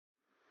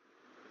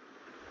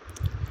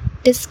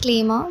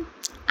Disclaimer: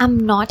 I'm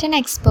not an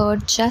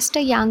expert, just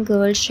a young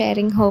girl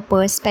sharing her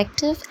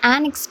perspective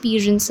and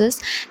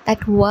experiences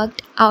that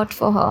worked out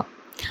for her.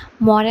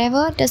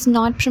 Moreover, does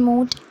not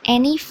promote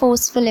any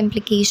forceful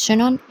implication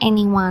on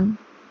anyone.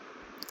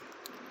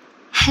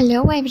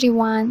 Hello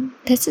everyone,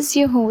 this is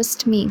your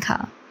host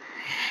Megha.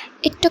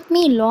 It took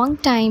me a long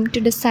time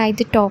to decide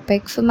the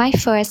topic for my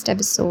first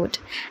episode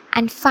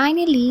and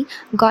finally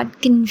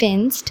got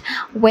convinced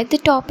with the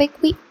topic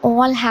we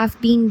all have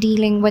been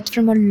dealing with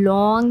from a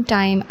long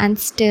time and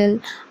still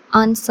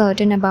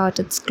uncertain about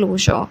its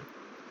closure.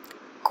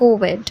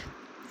 COVID.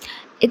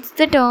 It's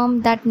the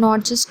term that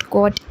not just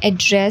got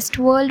addressed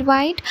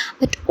worldwide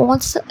but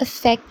also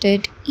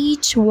affected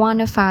each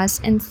one of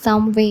us in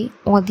some way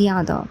or the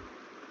other.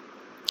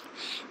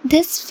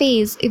 This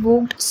phase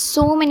evoked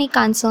so many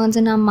concerns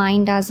in our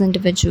mind as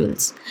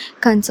individuals.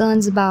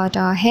 Concerns about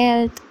our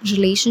health,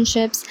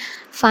 relationships,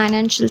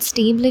 financial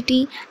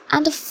stability,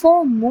 and the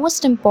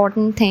foremost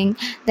important thing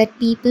that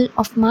people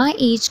of my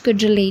age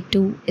could relate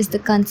to is the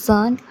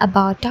concern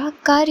about our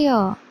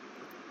career.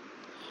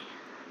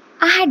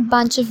 I had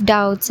bunch of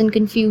doubts and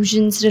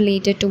confusions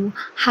related to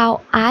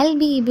how I'll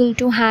be able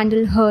to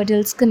handle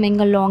hurdles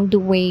coming along the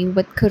way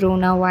with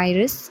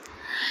coronavirus.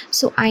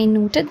 So I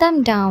noted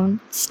them down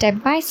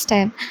step by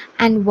step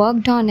and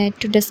worked on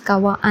it to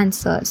discover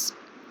answers.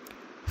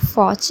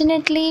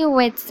 Fortunately,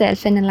 with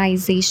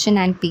self-analyzation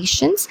and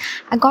patience,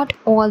 I got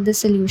all the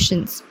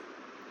solutions.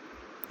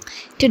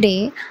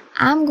 Today,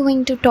 I'm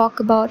going to talk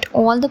about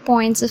all the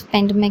points of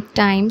pandemic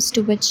times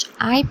to which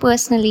I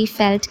personally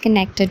felt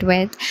connected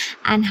with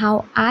and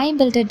how I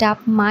built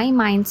up my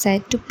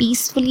mindset to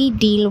peacefully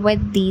deal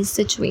with these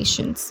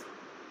situations.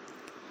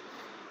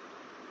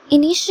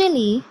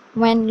 Initially,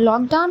 when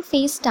lockdown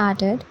phase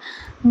started,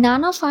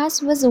 none of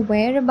us was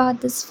aware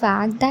about this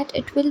fact that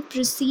it will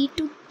proceed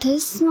to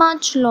this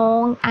much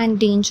long and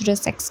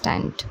dangerous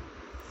extent.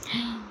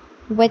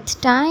 With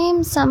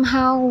time,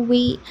 somehow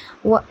we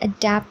were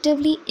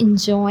adaptively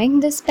enjoying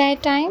this spare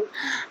time,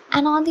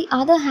 and on the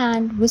other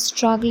hand, was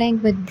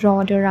struggling with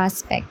broader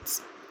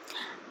aspects.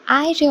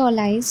 I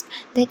realized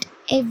that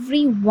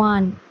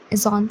everyone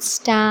is on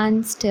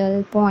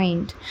standstill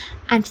point,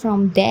 and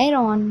from there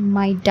on,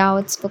 my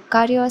doubts for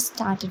career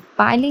started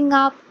piling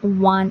up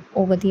one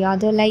over the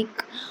other.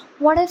 Like,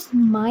 what if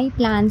my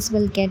plans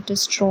will get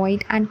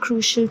destroyed and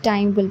crucial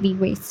time will be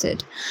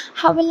wasted?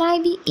 How will I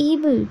be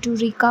able to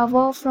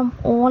recover from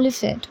all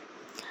of it?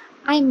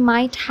 I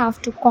might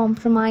have to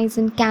compromise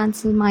and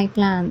cancel my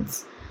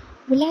plans.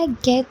 Will I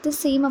get the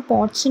same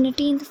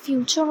opportunity in the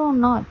future or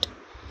not?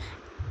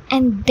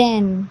 And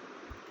then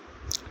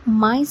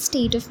my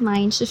state of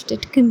mind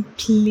shifted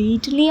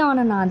completely on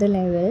another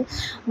level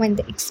when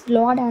the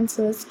explored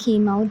answers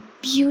came out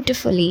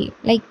beautifully.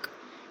 Like,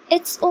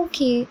 it's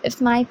okay if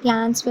my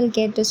plans will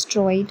get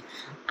destroyed.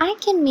 I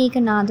can make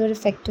another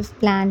effective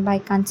plan by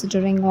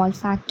considering all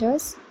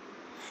factors.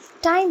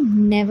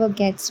 Time never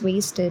gets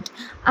wasted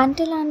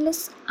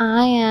unless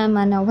I am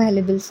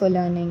unavailable for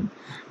learning.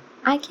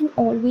 I can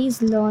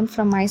always learn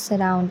from my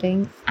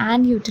surrounding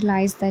and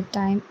utilize that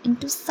time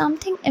into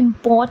something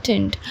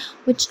important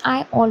which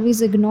I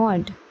always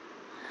ignored.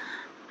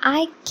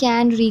 I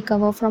can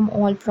recover from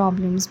all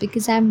problems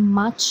because I'm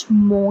much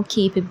more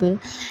capable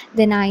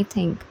than I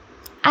think.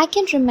 I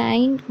can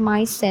remind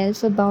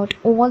myself about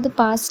all the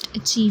past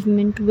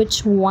achievement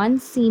which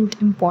once seemed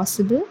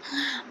impossible,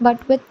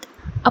 but with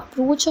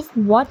approach of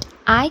what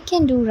I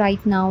can do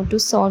right now to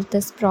solve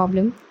this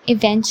problem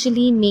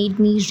eventually made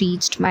me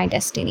reach my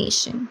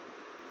destination.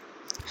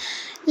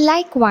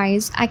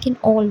 Likewise, I can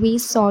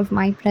always solve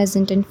my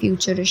present and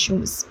future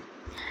issues.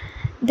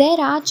 There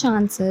are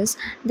chances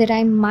that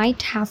I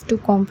might have to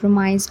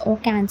compromise or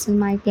cancel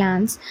my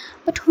plans,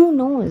 but who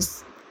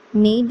knows?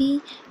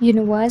 Maybe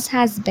universe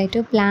has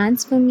better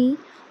plans for me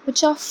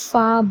which are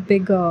far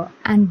bigger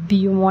and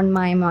beyond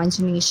my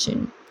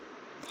imagination.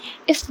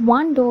 If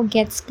one door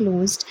gets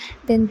closed,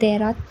 then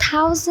there are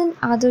thousand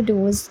other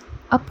doors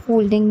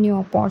upholding new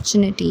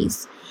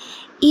opportunities.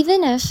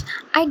 Even if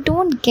I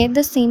don't get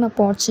the same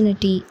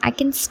opportunity, I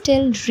can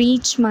still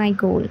reach my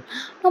goal,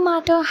 no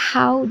matter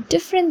how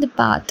different the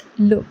path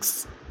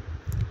looks.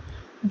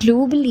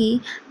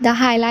 Globally, the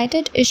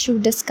highlighted issue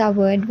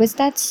discovered was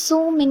that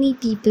so many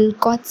people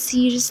got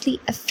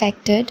seriously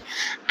affected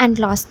and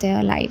lost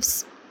their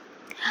lives.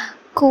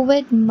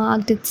 COVID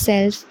marked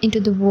itself into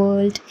the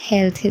world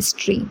health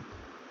history.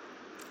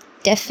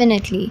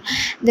 Definitely,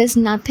 there's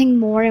nothing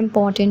more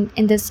important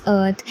in this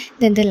earth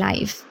than the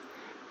life.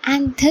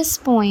 And this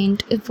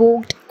point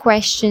evoked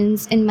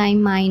questions in my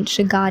mind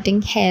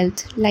regarding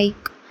health,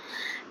 like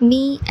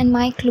me and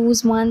my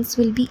close ones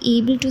will be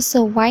able to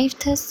survive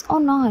this or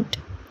not?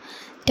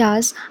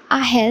 Does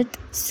our health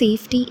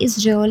safety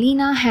is really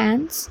in our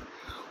hands?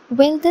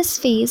 Will this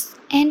phase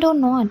end or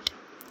not?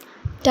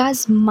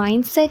 Does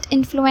mindset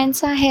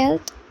influence our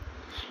health?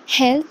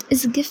 Health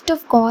is a gift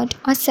of God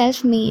or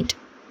self-made?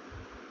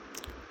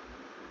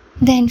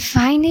 Then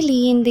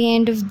finally, in the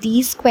end of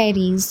these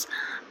queries,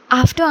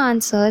 after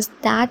answers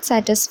that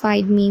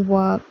satisfied me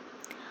were,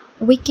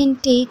 we can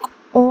take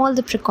all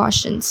the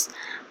precautions.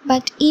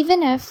 But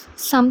even if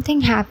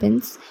something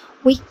happens,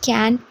 we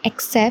can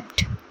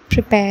accept,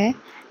 prepare,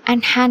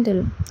 and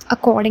handle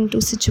according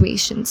to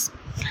situations.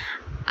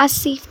 Our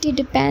safety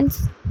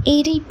depends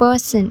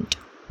 80%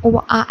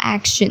 over our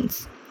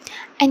actions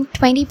and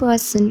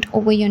 20%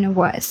 over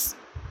universe.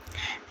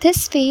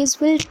 This phase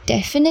will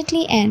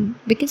definitely end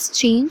because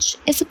change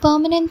is a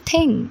permanent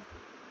thing.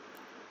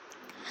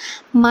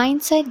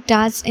 Mindset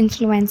does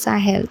influence our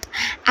health,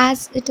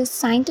 as it is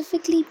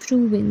scientifically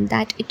proven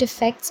that it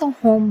affects our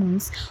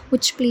hormones,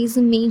 which plays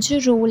a major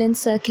role in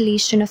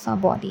circulation of our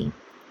body.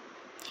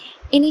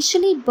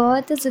 Initially,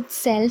 birth is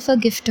itself a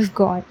gift of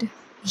God,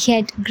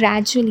 yet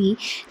gradually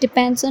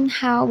depends on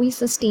how we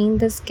sustain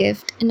this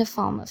gift in a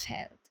form of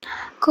health.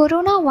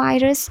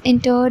 Coronavirus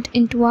entered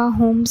into our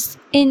homes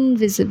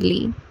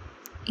invisibly,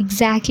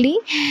 exactly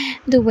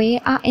the way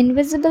our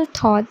invisible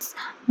thoughts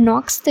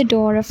knocks the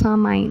door of our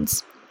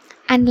minds,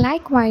 and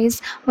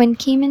likewise when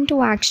came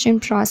into action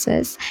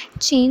process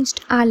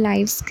changed our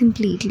lives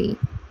completely.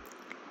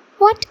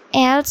 What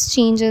else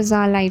changes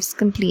our lives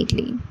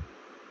completely?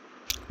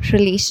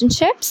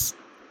 Relationships.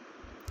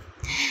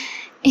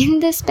 In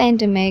this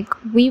pandemic,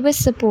 we were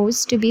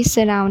supposed to be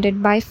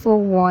surrounded by four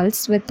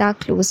walls with our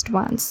closed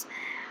ones,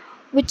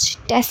 which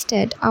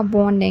tested our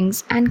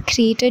bondings and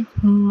created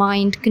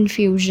mind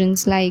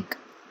confusions like,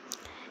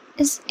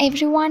 is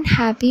everyone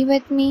happy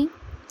with me?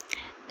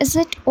 Is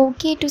it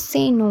okay to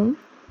say no?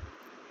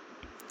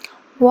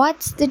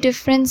 What's the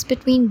difference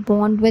between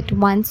bond with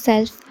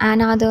oneself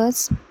and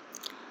others?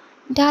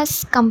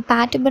 Does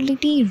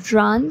compatibility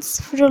runs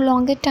for a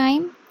longer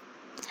time?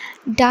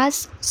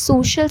 Does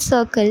social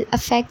circle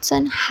affects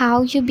on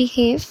how you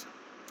behave?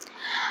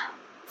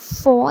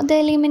 For the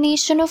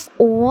elimination of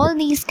all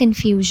these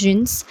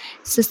confusions,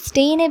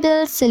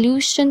 sustainable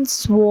solution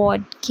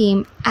sword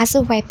came as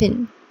a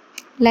weapon.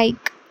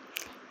 Like,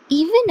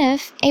 even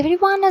if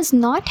everyone is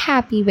not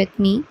happy with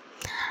me,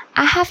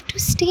 I have to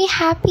stay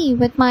happy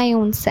with my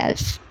own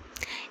self.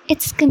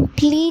 It's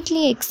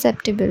completely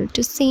acceptable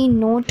to say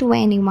no to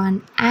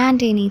anyone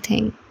and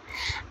anything.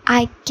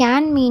 I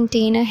can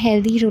maintain a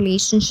healthy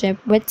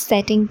relationship with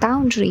setting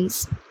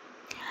boundaries.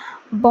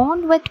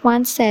 Bond with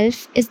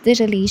oneself is the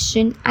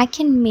relation I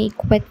can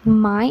make with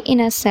my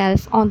inner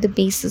self on the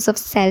basis of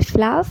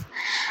self-love,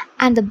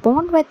 and the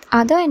bond with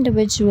other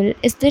individual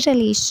is the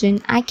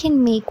relation I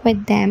can make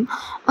with them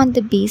on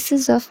the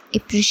basis of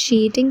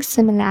appreciating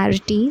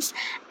similarities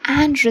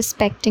and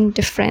respecting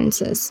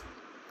differences.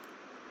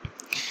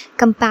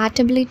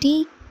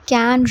 Compatibility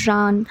can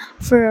run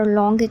for a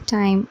longer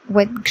time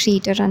with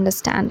greater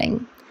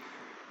understanding.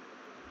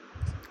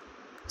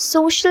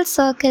 Social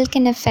circle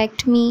can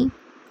affect me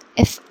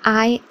if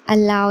I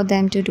allow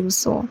them to do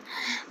so,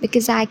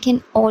 because I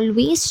can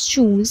always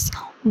choose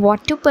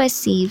what to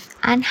perceive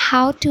and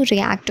how to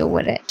react over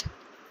it.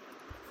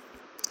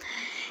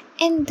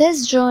 In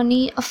this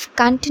journey of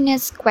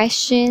continuous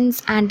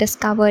questions and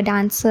discovered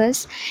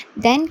answers,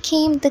 then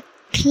came the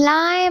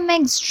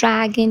climax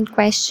dragon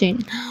question,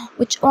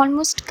 which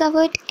almost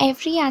covered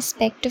every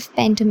aspect of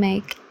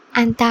pandemic,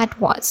 and that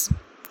was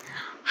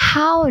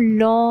how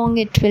long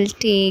it will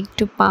take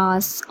to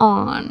pass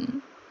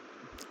on.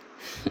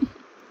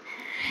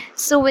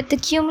 So, with the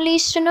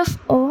accumulation of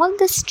all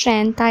the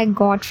strength I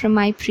got from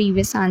my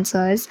previous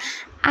answers,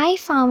 I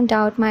found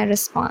out my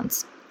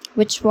response,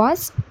 which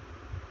was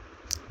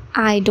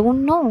I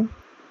don't know.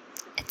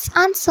 It's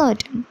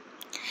uncertain.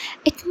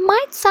 It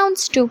might sound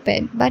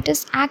stupid, but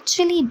is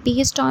actually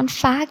based on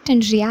fact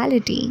and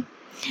reality.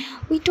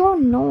 We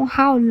don't know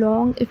how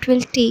long it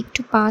will take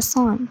to pass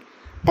on,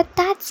 but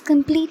that's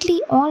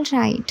completely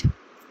alright.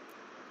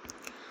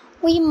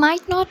 We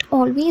might not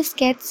always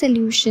get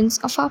solutions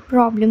of our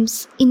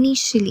problems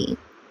initially,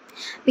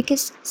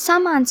 because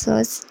some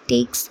answers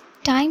takes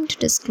time to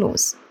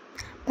disclose.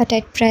 But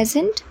at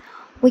present,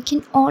 we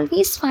can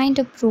always find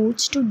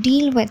approach to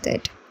deal with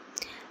it.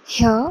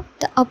 Here,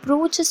 the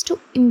approach is to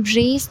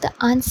embrace the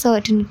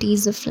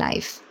uncertainties of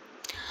life.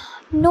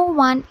 No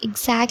one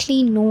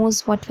exactly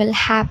knows what will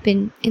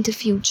happen in the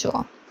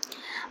future.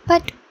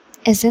 But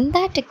isn't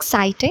that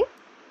exciting?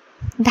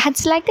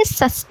 That's like a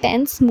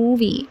suspense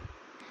movie.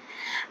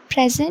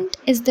 Present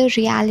is the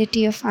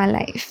reality of our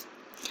life.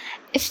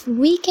 If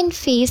we can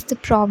face the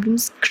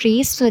problems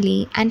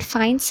gracefully and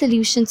find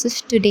solutions of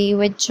today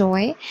with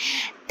joy,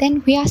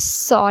 then we are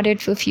sorted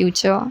for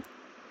future.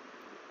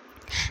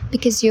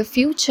 Because your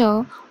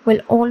future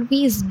will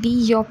always be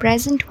your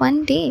present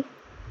one day.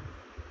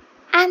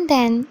 And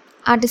then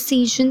our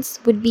decisions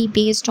would be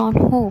based on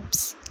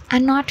hopes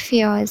and not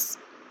fears.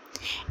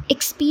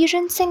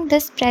 Experiencing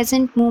this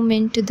present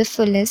moment to the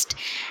fullest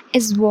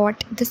is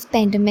what this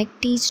pandemic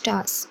taught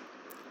us.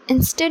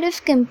 Instead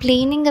of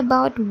complaining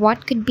about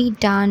what could be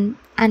done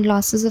and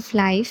losses of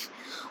life,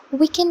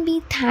 we can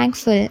be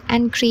thankful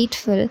and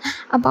grateful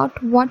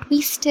about what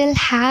we still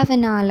have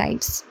in our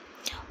lives.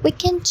 We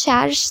can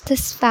cherish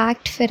this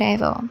fact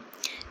forever.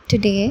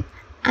 Today,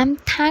 I'm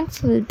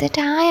thankful that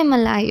I am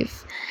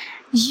alive.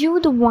 You,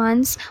 the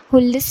ones who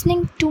are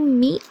listening to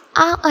me,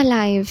 are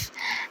alive.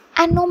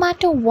 And no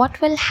matter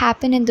what will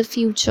happen in the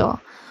future,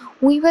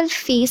 we will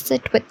face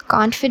it with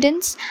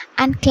confidence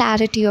and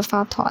clarity of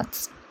our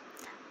thoughts.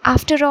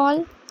 After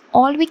all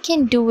we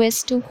can do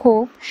is to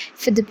hope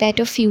for the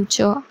better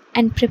future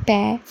and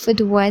prepare for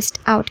the worst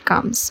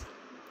outcomes.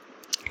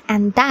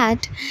 And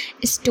that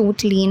is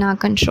totally in our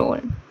control.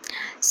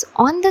 So,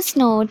 on this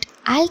note,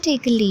 I'll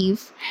take a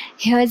leave.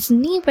 Here's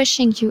me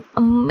wishing you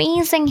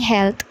amazing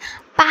health,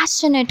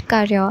 passionate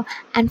career,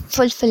 and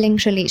fulfilling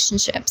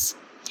relationships.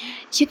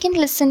 You can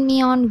listen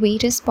me on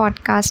various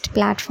podcast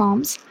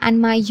platforms and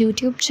my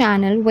YouTube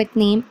channel with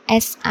name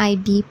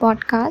SIB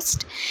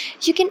Podcast.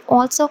 You can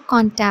also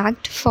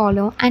contact,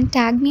 follow and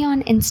tag me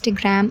on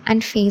Instagram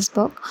and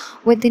Facebook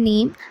with the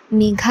name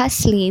Megha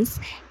Slays,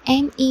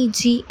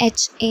 MEGHA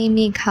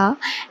Megha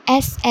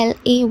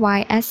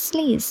SLAYS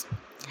Slays.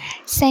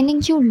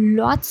 Sending you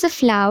lots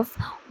of love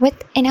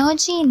with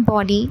energy in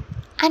body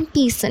and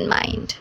peace in mind.